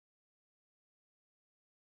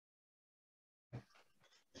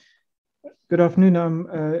Good afternoon.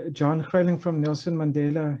 I'm John Greyling from Nelson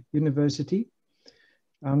Mandela University.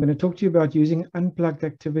 I'm going to talk to you about using unplugged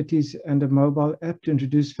activities and a mobile app to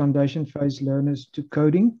introduce foundation phase learners to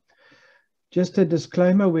coding. Just a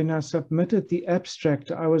disclaimer, when I submitted the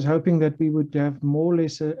abstract, I was hoping that we would have more or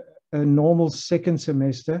less a normal second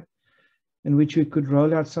semester in which we could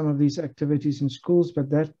roll out some of these activities in schools,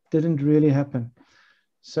 but that didn't really happen.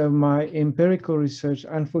 So my empirical research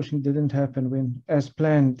unfortunately didn't happen as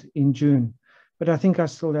planned in June, but I think I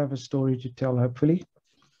still have a story to tell, hopefully.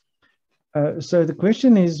 So the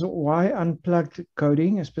question is, why unplugged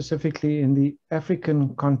coding, specifically in the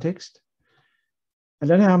African context? I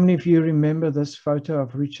don't know how many of you remember this photo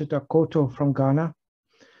of Richard Akoto from Ghana,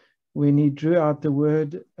 when he drew out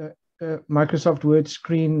the Microsoft Word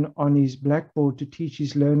screen on his blackboard to teach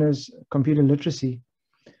his learners computer literacy.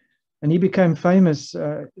 And he became famous.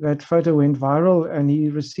 That photo went viral, and he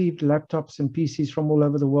received laptops and PCs from all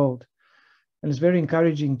over the world. And it's very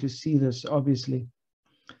encouraging to see this, obviously.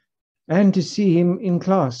 And to see him in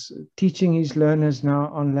class teaching his learners now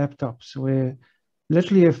on laptops, where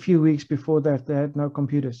literally a few weeks before that, they had no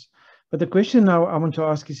computers. But the question now I want to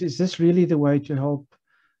ask is this really the way to help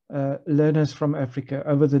learners from Africa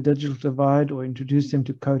over the digital divide or introduce them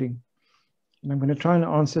to coding? And I'm going to try and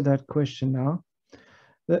answer that question now.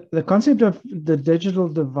 The concept of the digital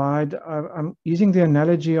divide, I'm using the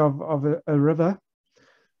analogy of a river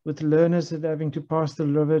with learners that are having to pass the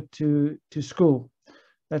river to school.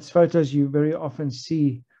 That's photos you very often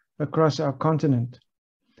see across our continent.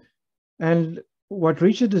 And what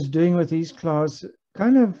Richard is doing with his class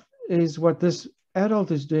kind of is what this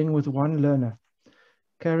adult is doing with one learner,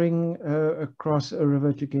 carrying across a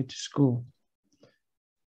river to get to school.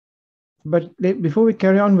 But before we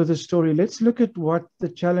carry on with the story, let's look at what the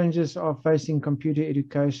challenges are facing computer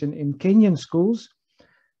education in Kenyan schools.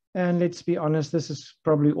 And let's be honest, this is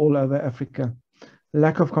probably all over Africa.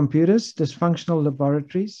 Lack of computers, dysfunctional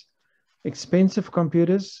laboratories, expensive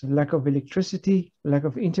computers, lack of electricity, lack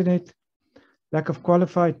of internet, lack of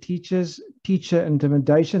qualified teachers, teacher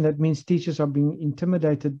intimidation. That means teachers are being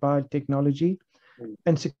intimidated by technology,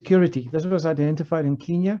 and security. This was identified in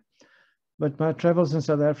Kenya, but my travels in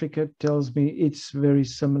South Africa tells me it's very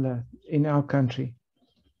similar in our country.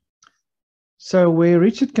 So where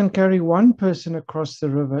Richard can carry one person across the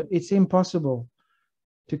river, it's impossible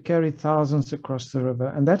to carry thousands across the river.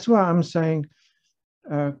 And that's why I'm saying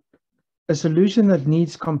a solution that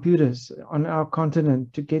needs computers on our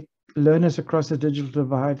continent to get learners across the digital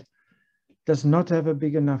divide does not have a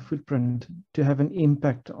big enough footprint to have an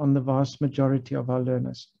impact on the vast majority of our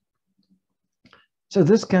learners. So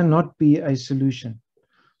this cannot be a solution.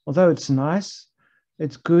 Although it's nice,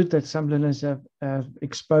 it's good that some learners have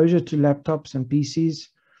exposure to laptops and PCs.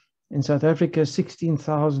 In South Africa,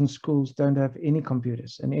 16,000 schools don't have any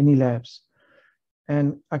computers and any labs.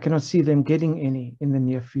 And I cannot see them getting any in the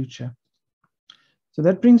near future. So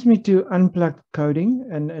that brings me to unplugged coding,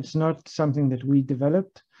 and it's not something that we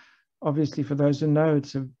developed. Obviously, for those who know,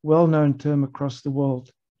 it's a well-known term across the world.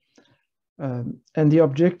 And the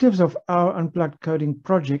objectives of our unplugged coding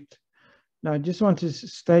project. Now, I just want to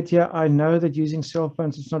state here, I know that using cell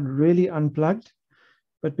phones is not really unplugged,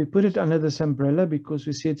 but we put it under this umbrella because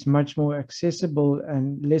we see it's much more accessible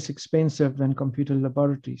and less expensive than computer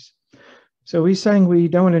laboratories. So we're saying we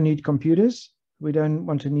don't want to need computers. We don't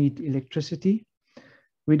want to need electricity.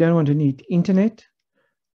 We don't want to need internet.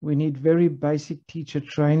 We need very basic teacher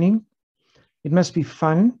training. It must be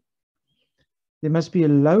fun. There must be a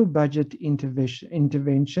low budget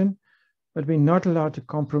intervention, but we're not allowed to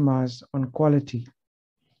compromise on quality.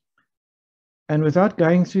 And without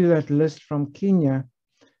going through that list from Kenya,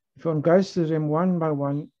 if one goes through them one by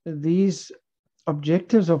one, these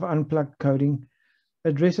objectives of unplugged coding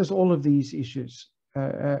addresses all of these issues.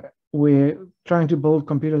 We're trying to build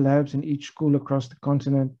computer labs in each school across the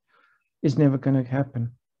continent is never going to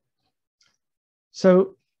happen.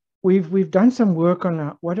 So we've done some work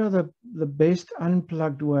on what are the best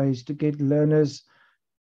unplugged ways to get learners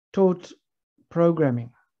taught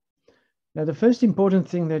programming. Now, the first important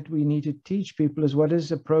thing that we need to teach people is what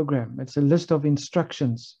is a program. It's a list of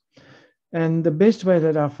instructions. And the best way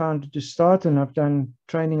that I found to start, and I've done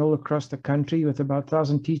training all across the country with about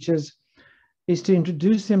 1,000 teachers, is to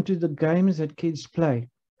introduce them to the games that kids play.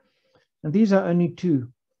 And these are only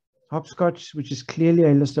two. Hopscotch, which is clearly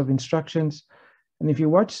a list of instructions. And if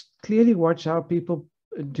you clearly watch how people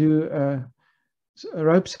do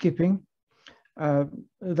rope skipping,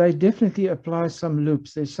 they definitely apply some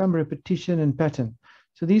loops. There's some repetition and pattern.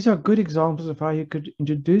 So these are good examples of how you could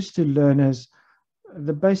introduce to learners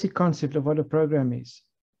the basic concept of what a program is.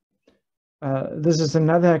 This is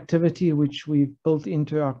another activity which we've built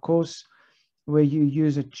into our course, where you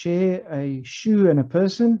use a chair, a shoe, and a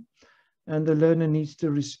person, and the learner needs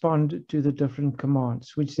to respond to the different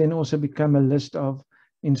commands, which then also become a list of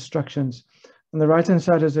instructions. On the right-hand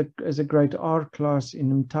side is a grade R class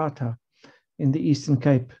in Mthatha in the Eastern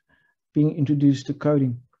Cape being introduced to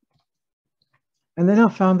coding. And then I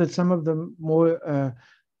found that some of the more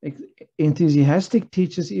enthusiastic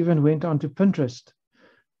teachers even went on to Pinterest.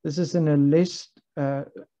 This is in a less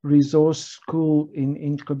resource school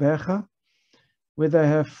in Gqeberha, where they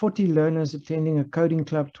have 40 learners attending a coding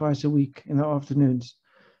club twice a week in the afternoons.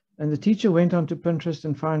 And the teacher went onto Pinterest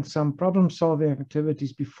and found some problem-solving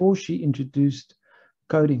activities before she introduced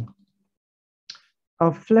coding.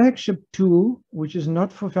 Our flagship tool, which is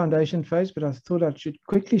not for foundation phase, but I thought I should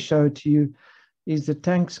quickly show it to you, is the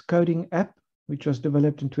Tanks Coding app, which was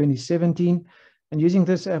developed in 2017. And using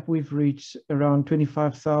this app, we've reached around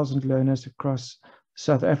 25,000 learners across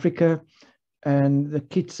South Africa. And the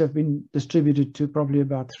kits have been distributed to probably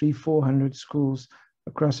about 300-400 schools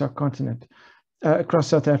across our continent, across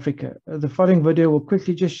South Africa. The following video will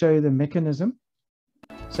quickly just show you the mechanism.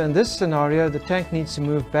 So in this scenario, the tank needs to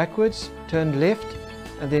move backwards, turn left,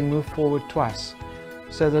 and then move forward twice.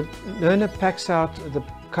 So the learner packs out the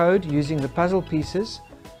code using the puzzle pieces,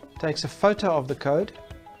 takes a photo of the code.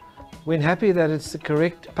 When happy that it's the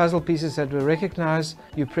correct puzzle pieces that were recognized,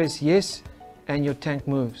 you press yes, and your tank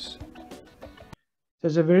moves. So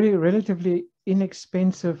it's a very relatively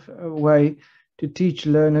inexpensive way to teach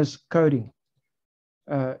learners coding.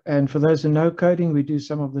 And for those who know coding, we do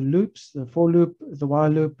some of the loops, the for loop, the while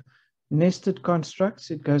loop, nested constructs.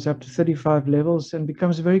 It goes up to 35 levels and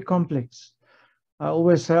becomes very complex. I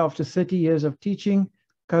always say after 30 years of teaching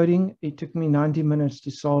coding, it took me 90 minutes to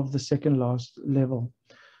solve the second last level.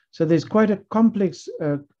 So there's quite a complex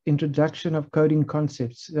introduction of coding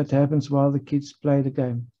concepts that happens while the kids play the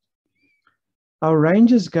game. Our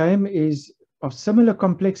Rangers game is of similar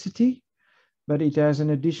complexity, but it has an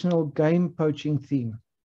additional game poaching theme.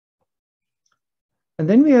 And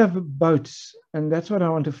then we have boats, and that's what I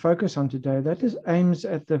want to focus on today. That is aims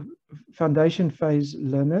at the foundation phase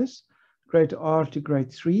learners, grade R to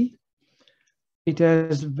grade 3. It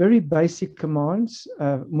has very basic commands,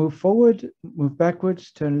 move forward, move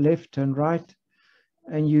backwards, turn left, turn right,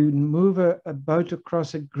 and you move a boat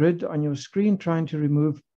across a grid on your screen trying to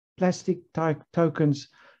remove plastic type tokens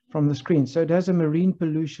from the screen. So it has a marine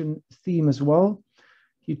pollution theme as well.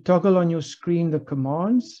 You toggle on your screen the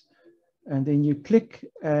commands, and then you click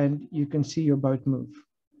and you can see your boat move.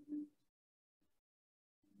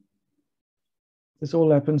 This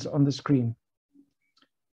all happens on the screen.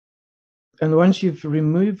 And once you've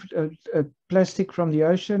removed plastic from the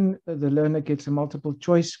ocean, the learner gets a multiple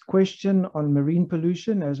choice question on marine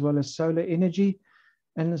pollution as well as solar energy,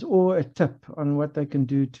 and there's all a tip on what they can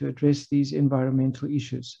do to address these environmental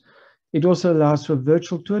issues. It also allows for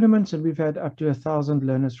virtual tournaments, and we've had up to 1,000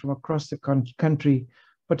 learners from across the country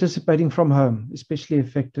participating from home, especially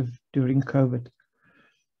effective during COVID.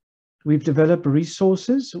 We've developed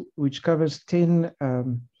resources which covers 10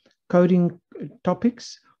 coding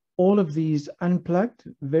topics, all of these unplugged,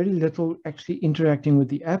 very little actually interacting with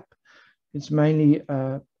the app. It's mainly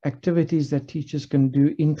activities that teachers can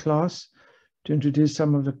do in class to introduce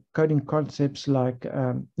some of the coding concepts like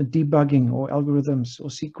the debugging or algorithms or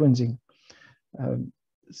sequencing.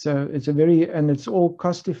 So it's and it's all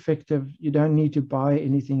cost effective. You don't need to buy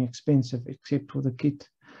anything expensive except for the kit,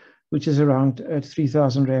 which is around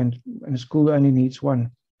 3,000 Rand, and a school only needs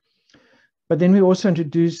one. But then we also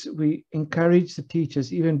we encourage the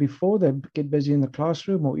teachers, even before they get busy in the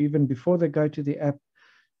classroom or even before they go to the app,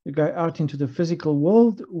 to go out into the physical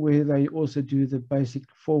world where they also do the basic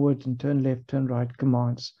forward and turn left, turn right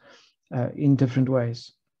commands in different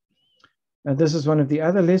ways. This is one of the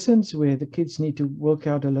other lessons where the kids need to work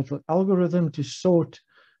out a little algorithm to sort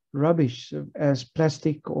rubbish as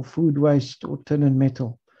plastic or food waste or tin and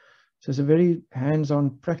metal. So it's a very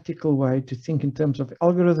hands-on practical way to think in terms of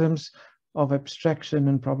algorithms, of abstraction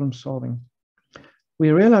and problem solving. We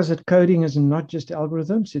realize that coding is not just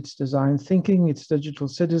algorithms, it's design thinking, it's digital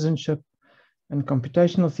citizenship and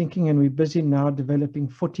computational thinking, and we're busy now developing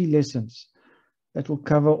 40 lessons that will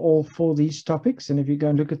cover all 4 of these topics. And if you go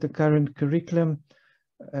and look at the current curriculum,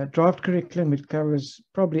 draft curriculum, it covers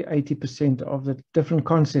probably 80% of the different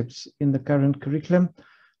concepts in the current curriculum,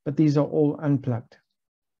 but these are all unplugged.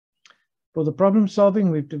 For the problem solving,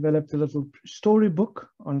 we've developed a little storybook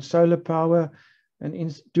on solar power,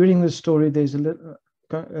 and during the story, there's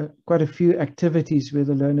quite a few activities where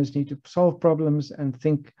the learners need to solve problems and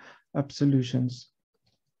think up solutions.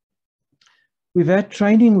 We've had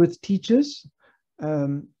training with teachers.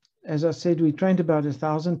 As I said, we trained about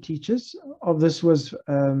 1,000 teachers. Of this was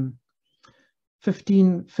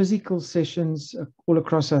 15 physical sessions all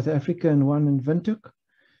across South Africa and one in Windhoek.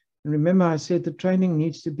 And remember, I said the training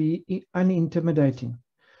needs to be unintimidating.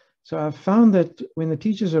 So I've found that when the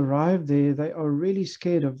teachers arrive there, they are really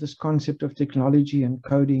scared of this concept of technology and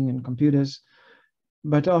coding and computers.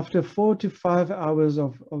 But after 4 to 5 hours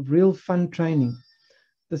of real fun training,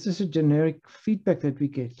 this is a generic feedback that we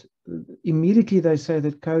get. Immediately they say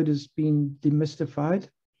that code has been demystified.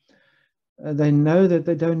 They know that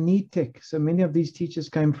they don't need tech. So many of these teachers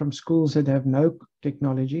came from schools that have no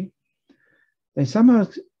technology. They somehow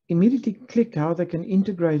immediately click how they can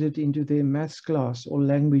integrate it into their maths class or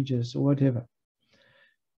languages or whatever.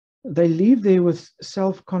 They leave there with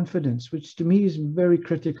self-confidence, which to me is very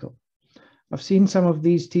critical. I've seen some of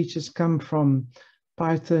these teachers come from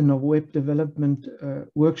Python or web development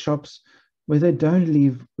workshops where they don't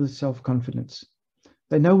leave with self-confidence.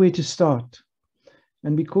 They know where to start.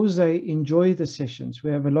 And because they enjoy the sessions, we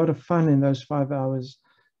have a lot of fun in those 5 hours,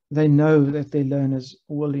 they know that their learners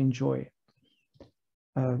will enjoy.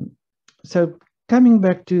 So coming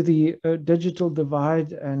back to the digital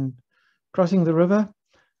divide and crossing the river,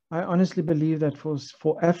 I honestly believe that for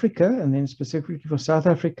Africa, and then specifically for South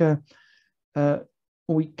Africa,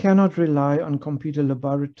 we cannot rely on computer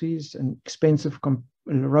laboratories and expensive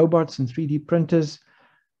robots and 3D printers.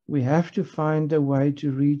 We have to find a way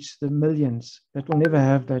to reach the millions that will never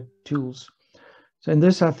have that tools. So in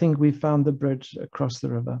this, I think we found the bridge across the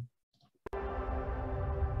river.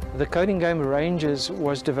 The coding game Rangers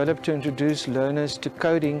was developed to introduce learners to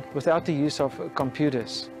coding without the use of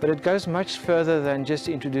computers. But it goes much further than just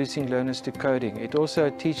introducing learners to coding. It also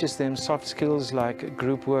teaches them soft skills like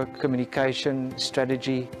group work, communication,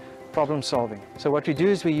 strategy, problem solving. So what we do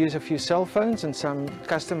is we use a few cell phones and some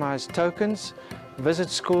customized tokens, visit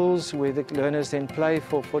schools where the learners then play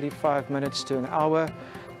for 45 minutes to an hour.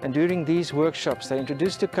 And during these workshops, they're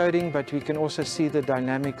introduced to coding, but we can also see the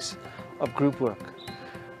dynamics of group work.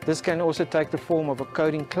 This can also take the form of a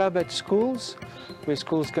coding club at schools, where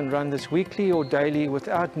schools can run this weekly or daily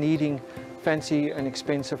without needing fancy and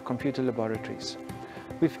expensive computer laboratories.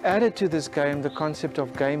 We've added to this game the concept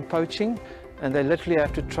of game poaching, and they literally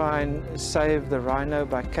have to try and save the rhino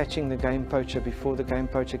by catching the game poacher before the game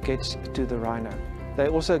poacher gets to the rhino. They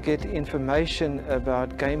also get information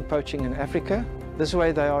about game poaching in Africa. This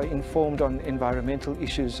way they are informed on environmental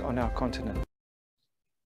issues on our continent.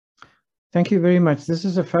 Thank you very much. This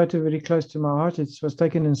is a photo very close to my heart. It was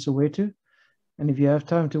taken in Soweto. And if you have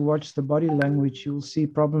time to watch the body language, you'll see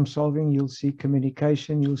problem solving, you'll see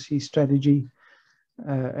communication, you'll see strategy,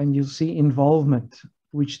 and you'll see involvement,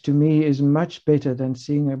 which to me is much better than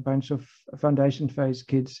seeing a bunch of foundation phase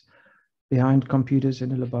kids behind computers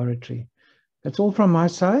in a laboratory. That's all from my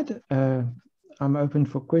side. I'm open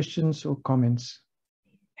for questions or comments.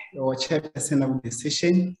 Our chairperson of the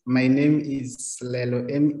session, my name is Selelo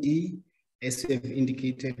ME. As you have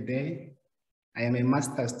indicated there, I am a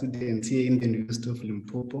master's student here in the University of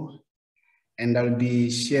Limpopo, and I'll be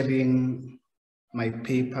sharing my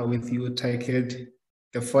paper with you titled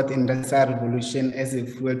The Fourth Industrial Revolution as a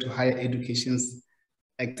Fuel to Higher Education's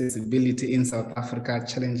Accessibility in South Africa,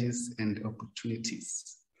 Challenges and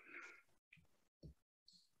Opportunities.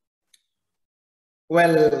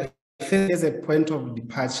 Well, first, as a point of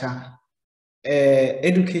departure,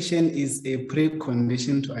 education is a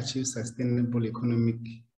precondition to achieve sustainable economic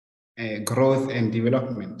growth and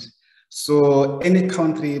development. So any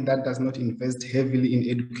country that does not invest heavily in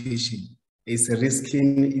education is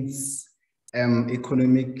risking its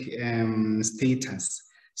economic status.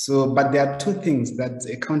 So, but there are two things that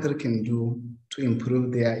a country can do to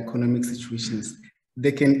improve their economic situations.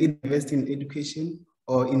 They can invest in education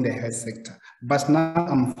or in the health sector. But now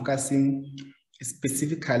I'm focusing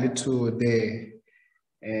specifically to the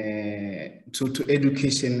to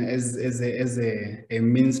education as a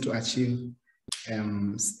means to achieve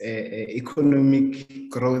economic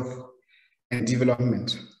growth and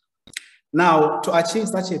development. Now, to achieve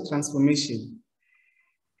such a transformation,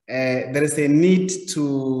 there is a need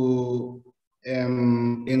to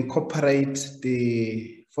incorporate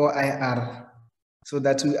the 4IR so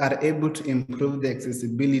that we are able to improve the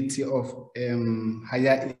accessibility of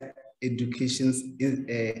higher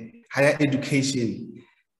education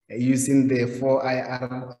using the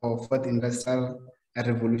 4IR or Fourth Industrial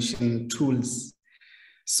Revolution tools.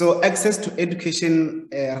 So access to education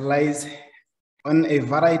relies on a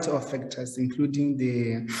variety of factors, including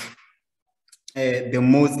the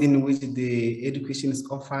modes in which the education is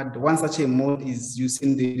offered. One such a mode is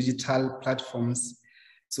using the digital platforms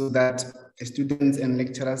so that students and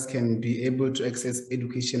lecturers can be able to access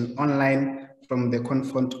education online from the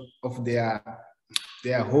comfort of their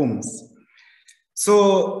homes.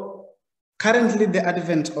 So Currently, the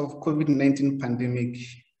advent of COVID-19 pandemic,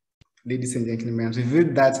 ladies and gentlemen,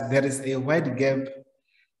 revealed that there is a wide gap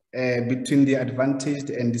between the advantaged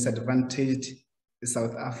and disadvantaged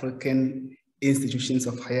South African institutions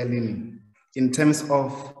of higher learning in terms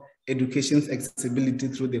of education's accessibility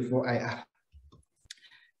through the 4IR.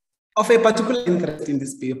 Of a particular interest in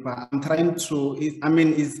this paper, I'm trying to,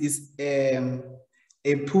 is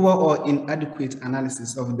a poor or inadequate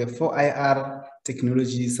analysis of the 4IR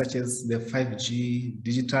technologies such as the 5G,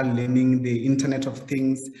 digital learning, the Internet of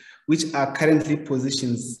Things, which are currently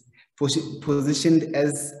positioned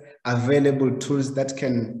as available tools that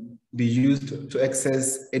can be used to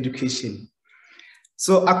access education.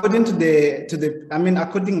 So accordingly,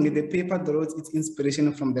 the paper draws its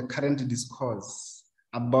inspiration from the current discourse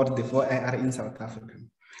about the 4IR in South Africa.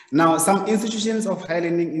 Now, some institutions of higher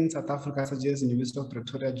learning in South Africa, such as University of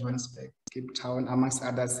Pretoria, Johannesburg, Cape Town, amongst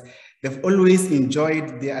others, they've always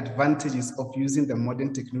enjoyed the advantages of using the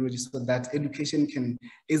modern technology so that education can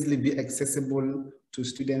easily be accessible to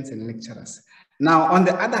students and lecturers. Now, on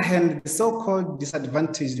the other hand, the so-called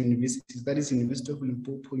disadvantaged universities, that is University of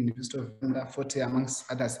Limpopo, University of Linde, Forte,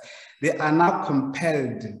 amongst others, they are now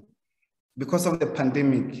compelled, because of the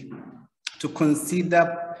pandemic, to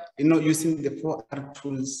consider using the 4R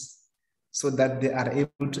tools so that they are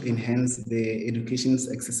able to enhance the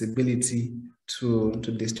education's accessibility to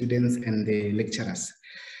the students and the lecturers.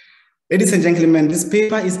 Ladies and gentlemen, this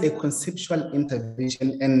paper is a conceptual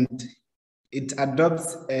intervention and it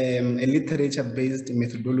adopts a literature-based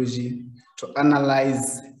methodology to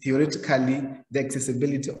analyze theoretically the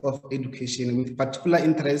accessibility of education with particular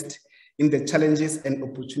interest in the challenges and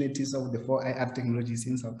opportunities of the 4IR technologies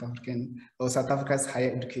in South Africa's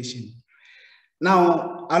higher education.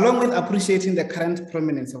 Now, along with appreciating the current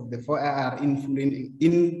prominence of the 4IR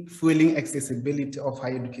in fueling accessibility of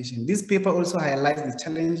higher education, this paper also highlights the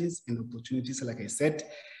challenges and opportunities, like I said.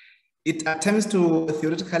 It attempts to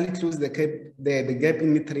theoretically close the gap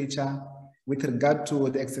in literature with regard to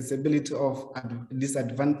the accessibility of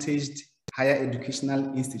disadvantaged higher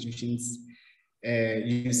educational institutions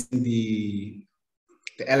using the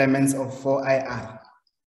elements of 4IR.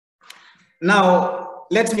 Now,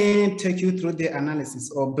 let me take you through the analysis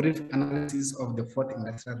or brief analysis of the fourth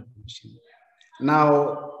industrial revolution.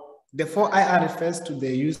 Now, the 4IR refers to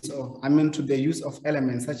the use of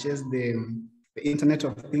elements such as the Internet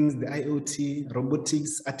of Things, the IoT,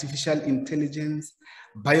 robotics, artificial intelligence,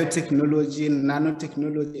 biotechnology,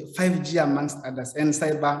 nanotechnology, 5G amongst others, and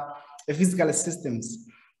cyber physical systems.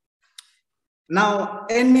 Now,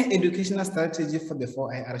 any educational strategy for the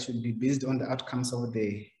 4IR should be based on the outcomes of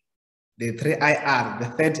the 3IR, the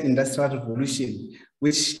third industrial revolution,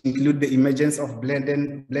 which include the emergence of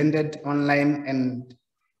blended online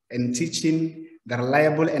and teaching, the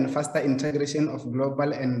reliable and faster integration of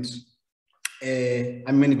global and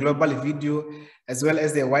global video, as well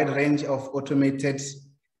as a wide range of automated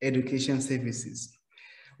education services.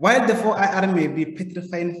 While the 4IR may be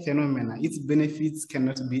petrifying phenomena, its benefits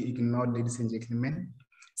cannot be ignored, ladies and gentlemen.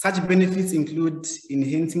 Such benefits include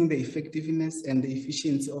enhancing the effectiveness and the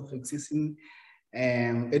efficiency of accessing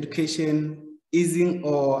education, easing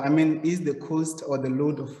the cost or the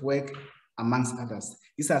load of work, amongst others.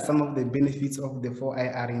 These are some of the benefits of the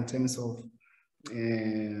 4IR in terms of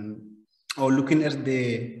or looking at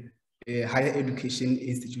the higher education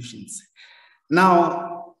institutions.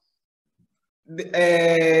 Now,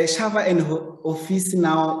 the Shava and Office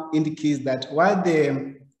now indicates that while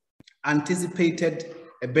the anticipated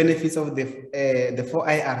benefits of the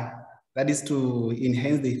 4IR, that is to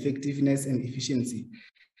enhance the effectiveness and efficiency,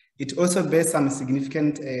 it also bears some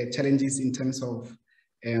significant challenges in terms of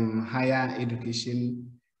higher education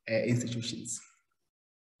institutions.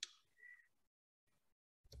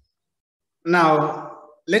 Now,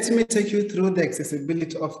 let me take you through the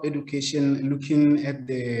accessibility of education looking at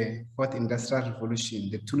the fourth industrial revolution,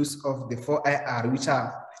 the tools of the 4IR, which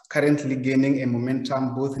are currently gaining a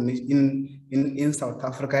momentum both in South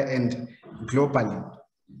Africa and globally.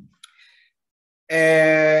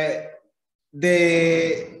 The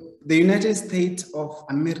United States of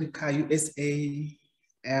America, USA,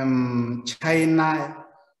 China,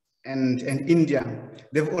 and India,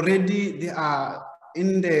 they are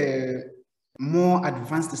in the more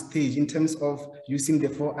advanced stage in terms of using the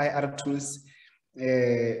 4IR tools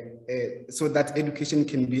so that education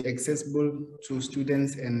can be accessible to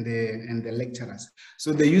students and the lecturers.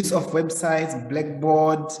 So the use of websites,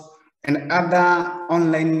 Blackboard, and other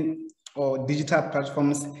online or digital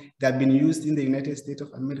platforms that have been used in the United States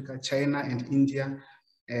of America, China, and India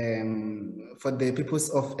for the purpose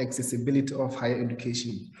of accessibility of higher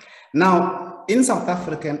education. Now, in South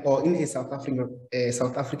African or in a South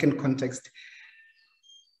African context,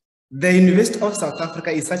 the University of South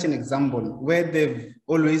Africa is such an example where they've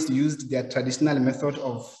always used their traditional method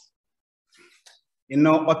of,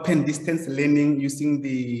 open distance learning using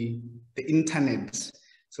the internet,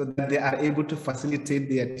 so that they are able to facilitate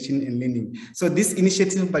their teaching and learning. So this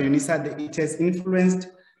initiative by UNISA, it has influenced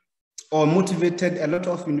or motivated a lot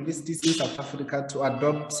of universities in South Africa to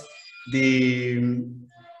adopt the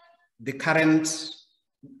current,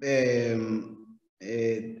 the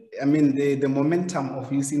momentum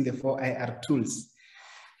of using the 4IR tools.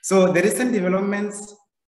 So the recent developments,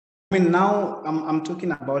 now I'm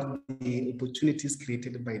talking about the opportunities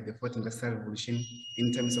created by the fourth industrial revolution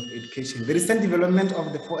in terms of education. The recent development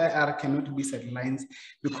of the 4IR cannot be sidelined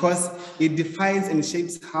because it defines and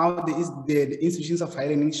shapes how the institutions of higher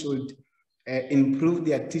learning should improve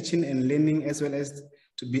their teaching and learning, as well as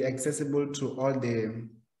to be accessible to all the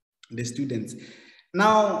students.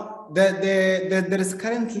 Now, there is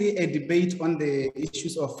currently a debate on the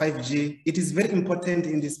issues of 5G. It is very important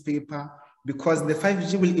in this paper because the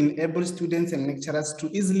 5G will enable students and lecturers to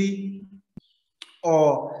easily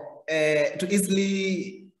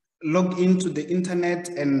log into the internet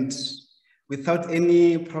and without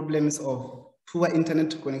any problems of poor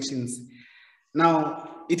internet connections.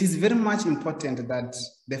 Now, it is very much important that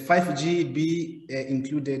the 5G be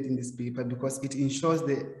included in this paper because it ensures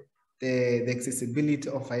the accessibility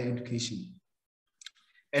of higher education.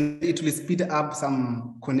 And it will speed up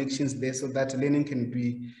some connections there so that learning can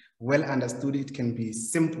be well understood, it can be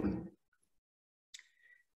simple.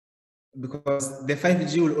 Because the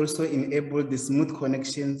 5G will also enable the smooth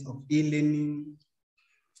connections of e-learning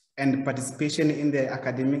and participation in the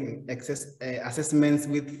academic assessments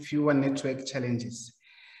with fewer network challenges.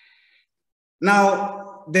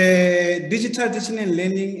 Now, the digital teaching and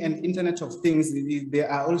learning and Internet of Things, they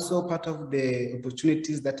are also part of the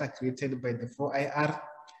opportunities that are created by the 4IR,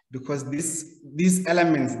 because these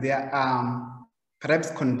elements, they are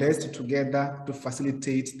perhaps condensed together to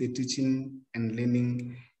facilitate the teaching and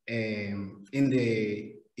learning in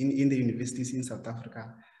the universities in South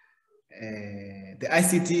Africa. The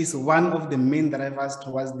ICT is one of the main drivers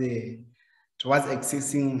towards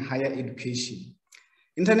accessing higher education.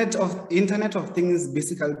 Internet of Things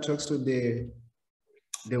basically talks to the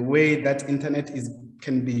way that internet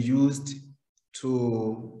can be used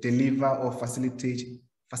to deliver or facilitate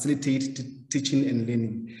teaching and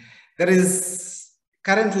learning. There is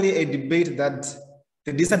currently a debate that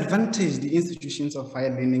the disadvantaged institutions of higher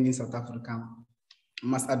learning in South Africa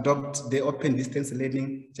must adopt the open distance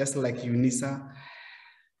learning, just like UNISA,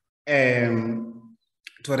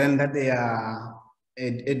 to render their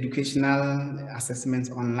educational assessments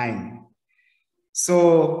online.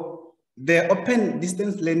 So the open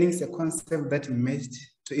distance learning is a concept that emerged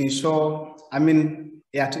to ensure,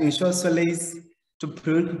 solace to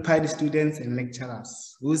preoccupied students and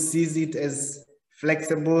lecturers who sees it as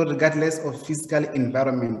flexible regardless of physical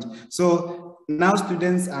environment. So now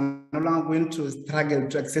students are no longer going to struggle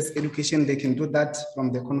to access education. They can do that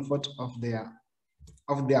from the comfort of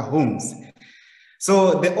their homes.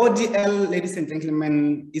 So the ODL, ladies and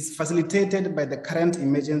gentlemen, is facilitated by the current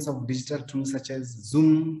emergence of digital tools such as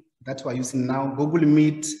Zoom that we're using now, Google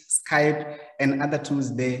Meet, Skype, and other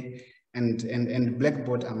tools there, and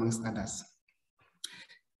Blackboard, amongst others.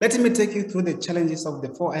 Let me take you through the challenges of the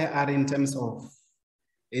 4IR in terms of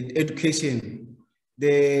education.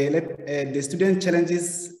 The student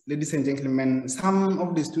challenges, ladies and gentlemen, some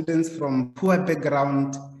of the students from poor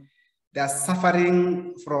background, they are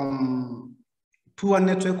suffering from poor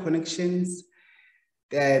network connections.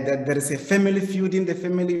 There is a family feud in the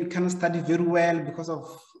family. You cannot study very well because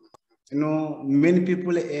of many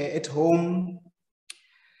people at home.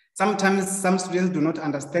 Sometimes some students do not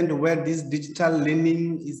understand where this digital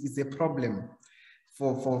learning is a problem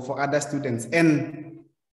for other students. And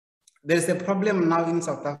there is a problem now in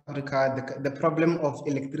South Africa, the problem of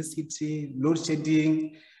electricity, load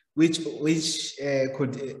shedding, which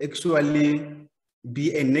could actually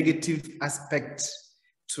be a negative aspect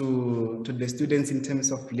to the students in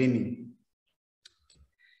terms of learning.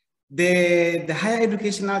 The higher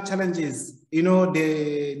educational challenges,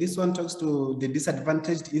 this one talks to the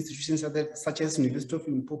disadvantaged institutions such as University of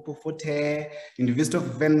Limpopo, Fort Hare, University of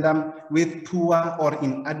Venda, with poor or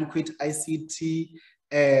inadequate ICT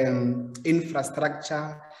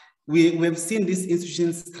infrastructure. We've seen these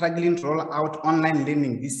institutions struggling to roll out online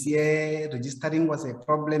learning this year. Registering was a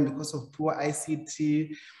problem because of poor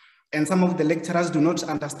ICT. And some of the lecturers do not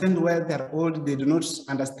understand where they're old. They do not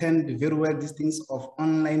understand very well these things of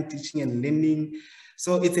online teaching and learning.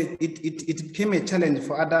 So it became a challenge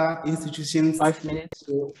for other institutions. 5 minutes.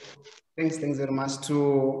 Thanks very much.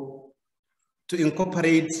 To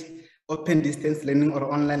incorporate open distance learning or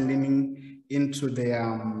online learning into the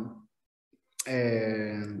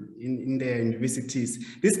in the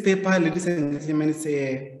universities. This paper, ladies and gentlemen,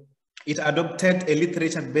 it adopted a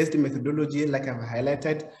literature-based methodology, like I've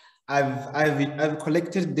highlighted. I've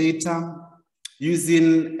collected data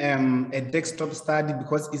using a desktop study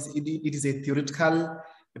because it is a theoretical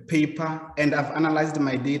paper, and I've analyzed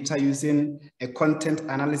my data using a content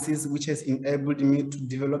analysis, which has enabled me to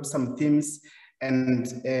develop some themes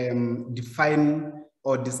and define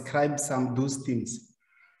or describe those things.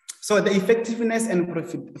 So the effectiveness and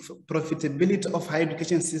profitability of higher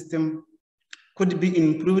education system could be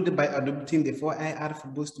improved by adopting the 4IR for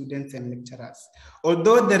both students and lecturers.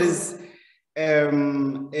 Although there is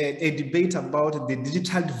a debate about the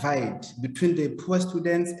digital divide between the poor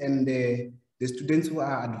students and the students who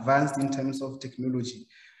are advanced in terms of technology.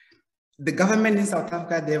 The government in South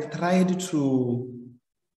Africa, they have tried to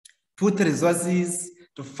put resources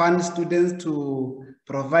to fund students, to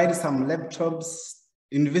provide some laptops.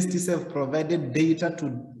 Universities have provided data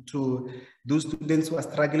to those students who are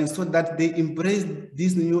struggling so that they embrace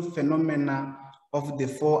this new phenomena of the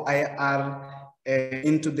 4IR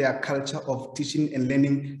into their culture of teaching and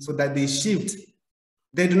learning, so that they shift.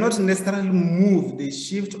 They do not necessarily move, they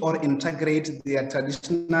shift or integrate their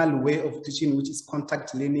traditional way of teaching, which is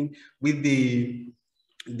contact learning, with the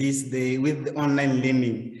online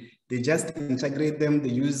learning. They just integrate them, they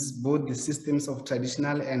use both the systems of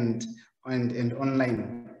traditional and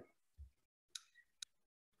online.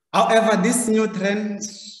 However, this new trend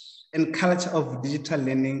and culture of digital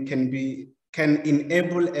learning can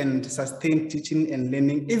enable and sustain teaching and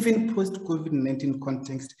learning even post-COVID-19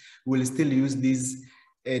 context. We'll still use these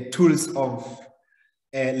tools of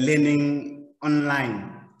learning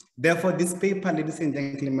online. Therefore, this paper, ladies and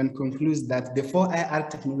gentlemen, concludes that the 4IR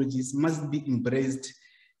technologies must be embraced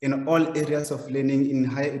in all areas of learning in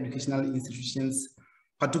higher educational institutions,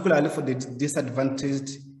 particularly for the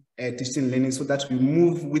disadvantaged teaching and learning, so that we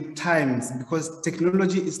move with times, because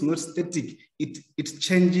technology is not static, it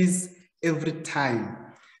changes every time.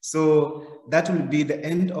 So that will be the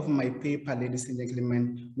end of my paper, ladies and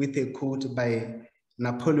gentlemen, with a quote by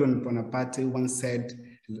Napoleon Bonaparte, who once said,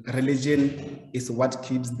 "Religion is what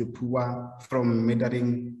keeps the poor from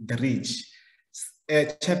murdering the rich."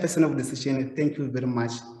 Chairperson of the session, thank you very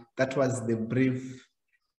much. That was the brief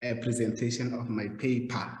presentation of my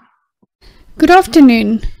paper. Good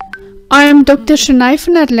afternoon. I am Dr. Suné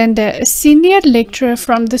van der Linde, a senior lecturer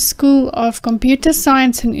from the School of Computer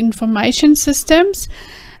Science and Information Systems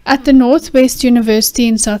at the Northwest University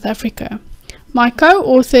in South Africa. My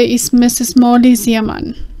co-author is Mrs. Malie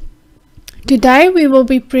Zeeman. Today we will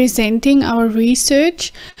be presenting our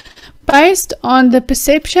research based on the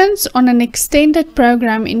perceptions on an extended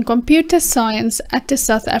program in computer science at the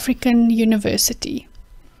South African University.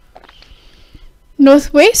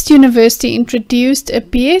 Northwest University introduced a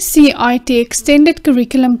BSc IT extended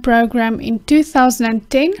curriculum program in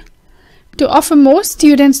 2010 to offer more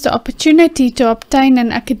students the opportunity to obtain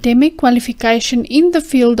an academic qualification in the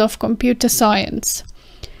field of computer science.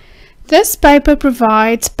 This paper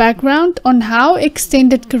provides background on how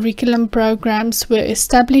extended curriculum programs were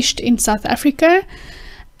established in South Africa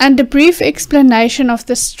and a brief explanation of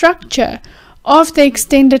the structure of the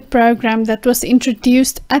extended program that was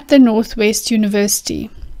introduced at the Northwest University.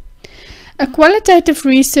 A qualitative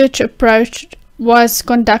research approach was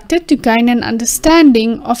conducted to gain an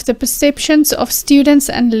understanding of the perceptions of students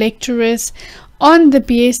and lecturers on the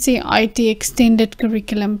BSc IT extended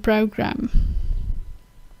curriculum program.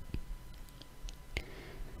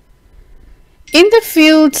 In the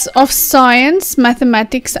fields of science,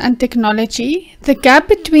 mathematics and technology, the gap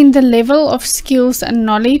between the level of skills and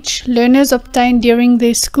knowledge learners obtain during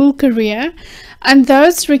their school career and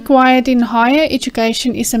those required in higher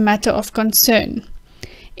education is a matter of concern.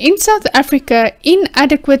 In South Africa,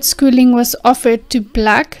 inadequate schooling was offered to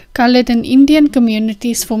Black, Coloured and Indian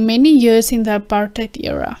communities for many years in the apartheid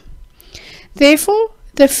era. Therefore,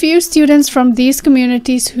 the few students from these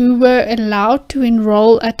communities who were allowed to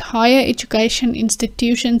enroll at higher education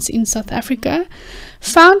institutions in South Africa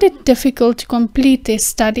found it difficult to complete their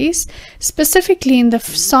studies, specifically in the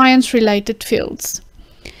science-related fields.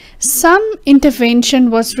 Some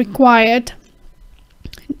intervention was required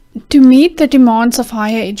to meet the demands of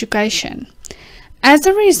higher education. As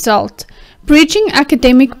a result, bridging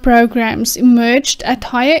academic programs emerged at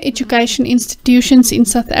higher education institutions in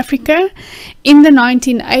South Africa in the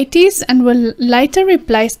 1980s and were later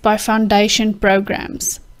replaced by foundation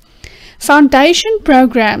programs. Foundation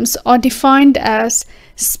programs are defined as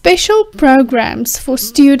special programs for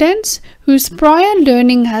students whose prior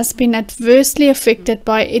learning has been adversely affected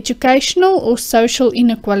by educational or social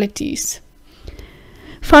inequalities.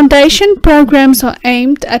 Foundation programs are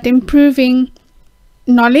aimed at improving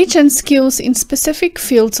knowledge and skills in specific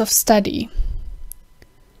fields of study.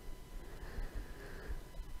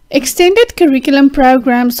 Extended curriculum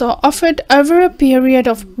programs are offered over a period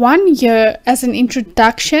of 1 year as an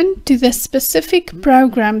introduction to the specific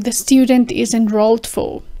program the student is enrolled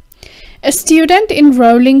for. A student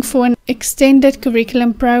enrolling for an extended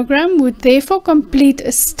curriculum program would therefore complete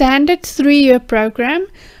a standard 3-year program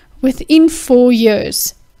within 4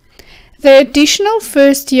 years. The additional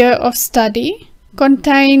first year of study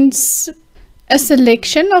contains a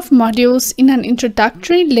selection of modules in an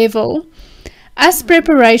introductory level as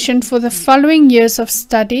preparation for the following years of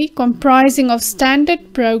study comprising of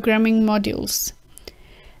standard programming modules.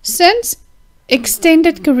 Since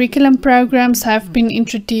extended curriculum programs have been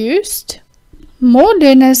introduced, more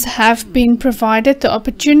learners have been provided the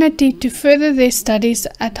opportunity to further their studies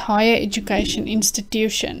at higher education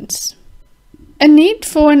institutions. A need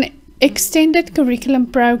for an extended curriculum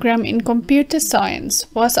program in computer science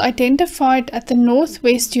was identified at the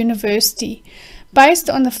Northwest University based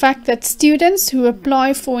on the fact that students who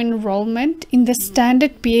apply for enrollment in the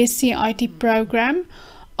standard BSc IT program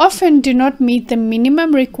often do not meet the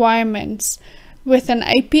minimum requirements with an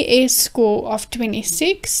APS score of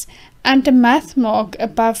 26 and a math mark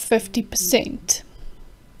above 50%.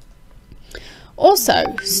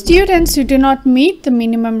 Also, students who do not meet the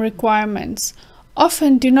minimum requirements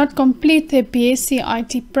often do not complete their BSc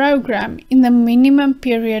IT program in the minimum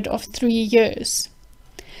period of 3 years.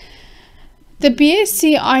 The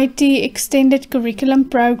BSc IT Extended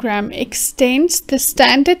Curriculum Program extends the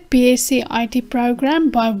standard BSc IT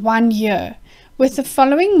program by 1 year, with the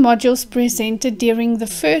following modules presented during the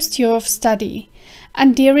first year of study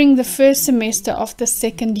and during the first semester of the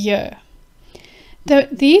second year.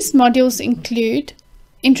 These modules include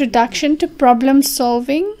Introduction to Problem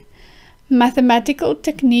Solving, Mathematical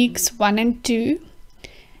Techniques 1 and 2,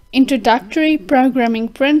 Introductory Programming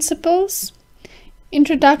Principles,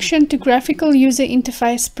 Introduction to Graphical User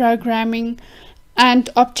Interface Programming, and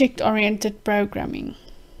Object-Oriented Programming.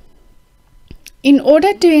 In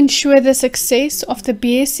order to ensure the success of the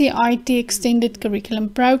BSc IT Extended Curriculum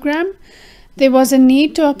Program, there was a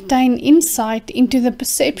need to obtain insight into the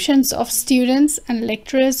perceptions of students and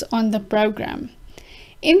lecturers on the program.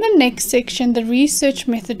 In the next section, the research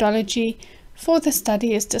methodology for the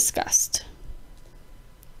study is discussed.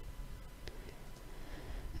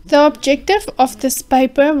 The objective of this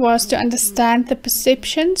paper was to understand the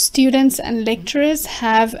perception students and lecturers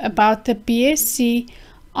have about the BSc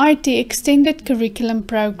IT Extended Curriculum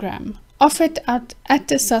Program offered at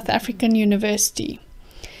the South African University.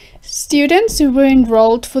 Students who were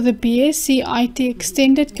enrolled for the BSc IT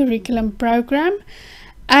Extended Curriculum Program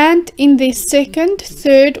and in their second,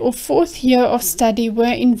 third or fourth year of study were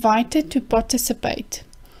invited to participate.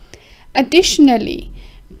 Additionally,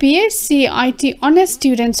 BSc IT Honours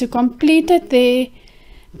students who completed their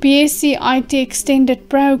BSc IT Extended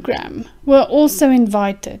Program were also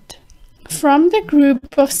invited. From the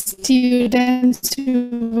group of students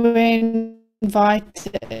who were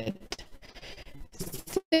invited,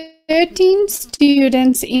 13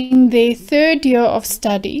 students in their third year of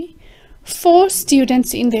study, 4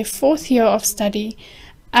 students in their fourth year of study,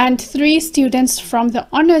 and 3 students from the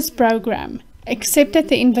Honours program accepted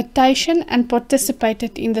the invitation and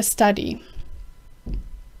participated in the study.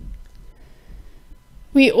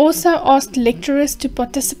 We also asked lecturers to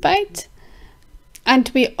participate,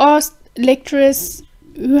 and we asked lecturers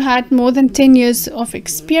who had more than 10 years of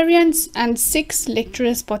experience, and 6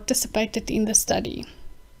 lecturers participated in the study.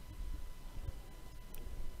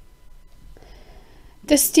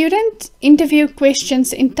 The student interview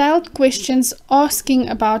questions entailed questions asking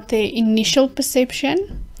about their initial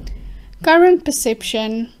perception, current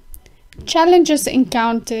perception, challenges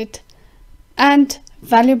encountered, and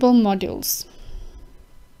valuable modules.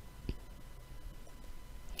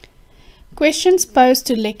 Questions posed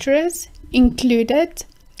to lecturers included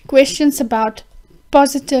questions about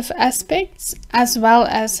positive aspects as well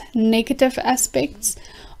as negative aspects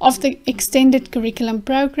of the extended curriculum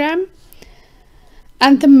program,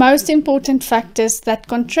 and the most important factors that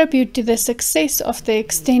contribute to the success of the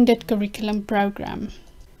extended curriculum program.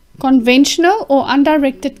 Conventional or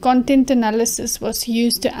undirected content analysis was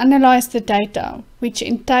used to analyze the data, which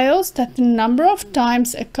entails that the number of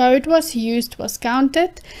times a code was used was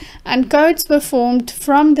counted and codes were formed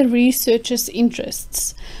from the researcher's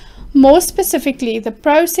interests. More specifically, the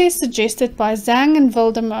process suggested by Zhang and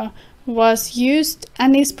Waldemar was used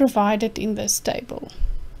and is provided in this table.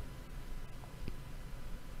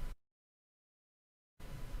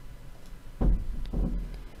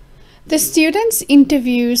 The students'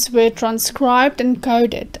 interviews were transcribed and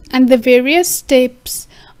coded, and the various steps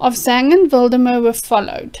of Zangen-Wildermer were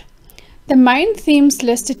followed. The main themes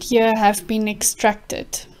listed here have been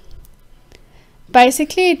extracted.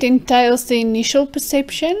 Basically, it entails the initial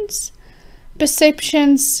perceptions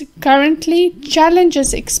currently,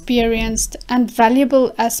 challenges experienced, and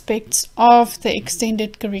valuable aspects of the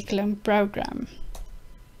extended curriculum program.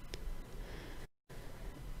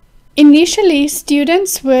 Initially,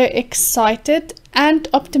 students were excited and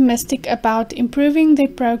optimistic about improving their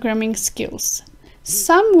programming skills.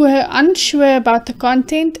 Some were unsure about the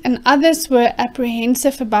content and others were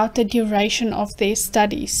apprehensive about the duration of their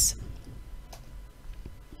studies.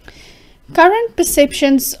 Current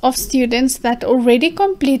perceptions of students that already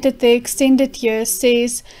completed the extended year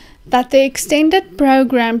says that the extended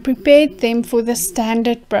program prepared them for the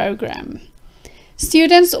standard program.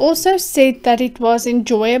 Students also said that it was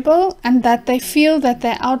enjoyable and that they feel that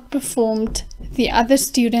they outperformed the other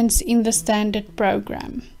students in the standard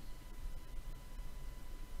program.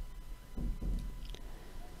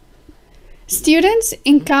 Students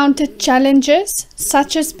encountered challenges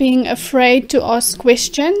such as being afraid to ask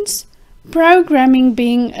questions, programming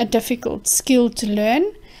being a difficult skill to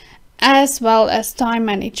learn, as well as time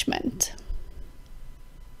management.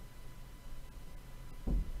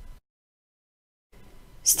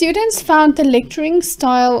 Students found the lecturing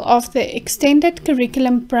style of the extended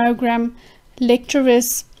curriculum program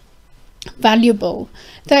lecturers valuable.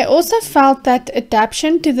 They also felt that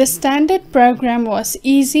adaptation to the standard program was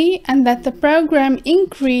easy and that the program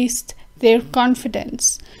increased their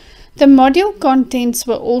confidence. The module contents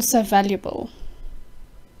were also valuable.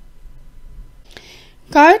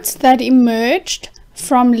 Quotes that emerged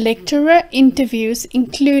from lecturer interviews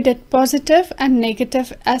included positive and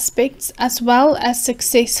negative aspects as well as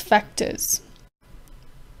success factors.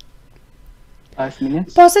 5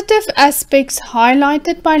 minutes. Positive aspects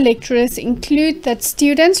highlighted by lecturers include that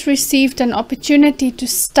students received an opportunity to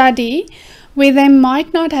study where they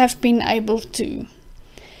might not have been able to.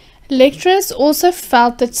 Lecturers also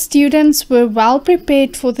felt that students were well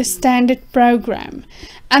prepared for the standard program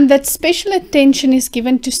and that special attention is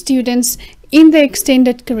given to students in the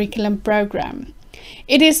extended curriculum program.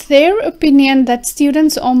 It is their opinion that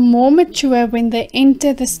students are more mature when they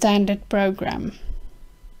enter the standard program.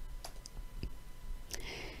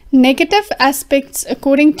 Negative aspects,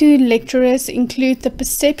 according to lecturers, include the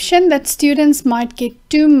perception that students might get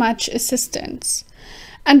too much assistance,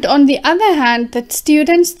 and on the other hand, that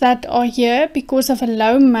students that are here because of a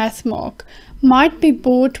low math mark might be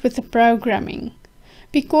bored with the programming,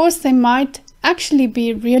 because they might actually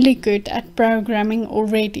be really good at programming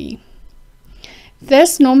already.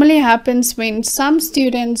 This normally happens when some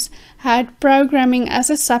students had programming as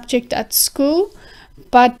a subject at school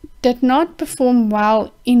but did not perform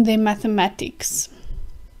well in their mathematics.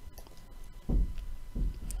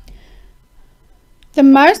 The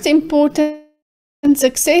most important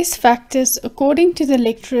success factors, according to the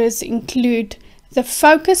lecturers, include the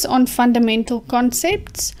focus on fundamental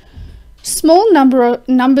concepts, small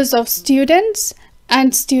numbers of students,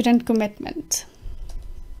 and student commitment.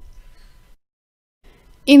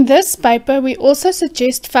 In this paper, we also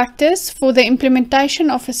suggest factors for the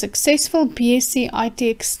implementation of a successful BSc IT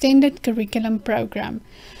extended curriculum program.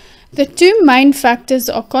 The two main factors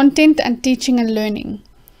are content and teaching and learning.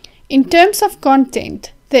 In terms of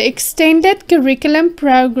content, the extended curriculum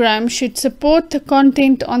program should support the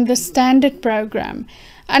content on the standard program,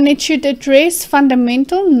 and it should address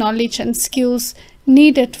fundamental knowledge and skills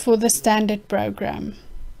needed for the standard program.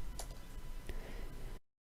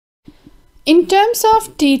 In terms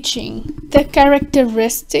of teaching, the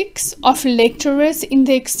characteristics of lecturers in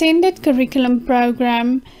the extended curriculum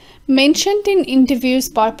program mentioned in interviews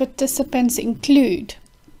by participants include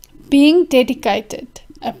being dedicated,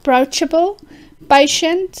 approachable,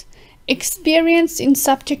 patient, experienced in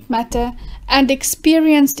subject matter, and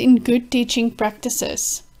experienced in good teaching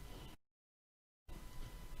practices.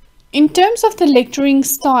 In terms of the lecturing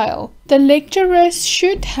style, the lecturers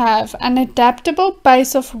should have an adaptable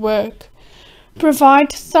pace of work, provide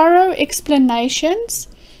thorough explanations,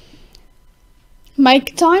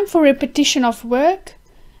 make time for repetition of work,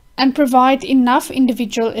 and provide enough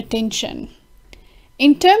individual attention.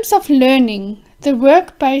 In terms of learning, the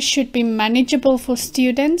work pace should be manageable for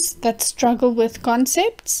students that struggle with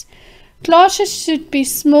concepts. Classes should be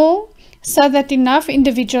small so that enough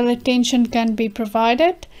individual attention can be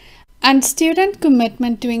provided, and student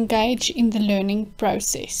commitment to engage in the learning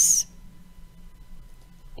process.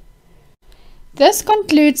 This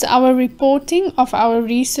concludes our reporting of our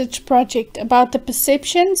research project about the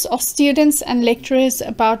perceptions of students and lecturers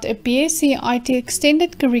about a BSc IT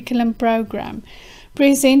Extended Curriculum program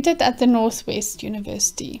presented at the Northwest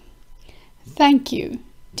University. Thank you.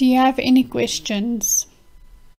 Do you have any questions?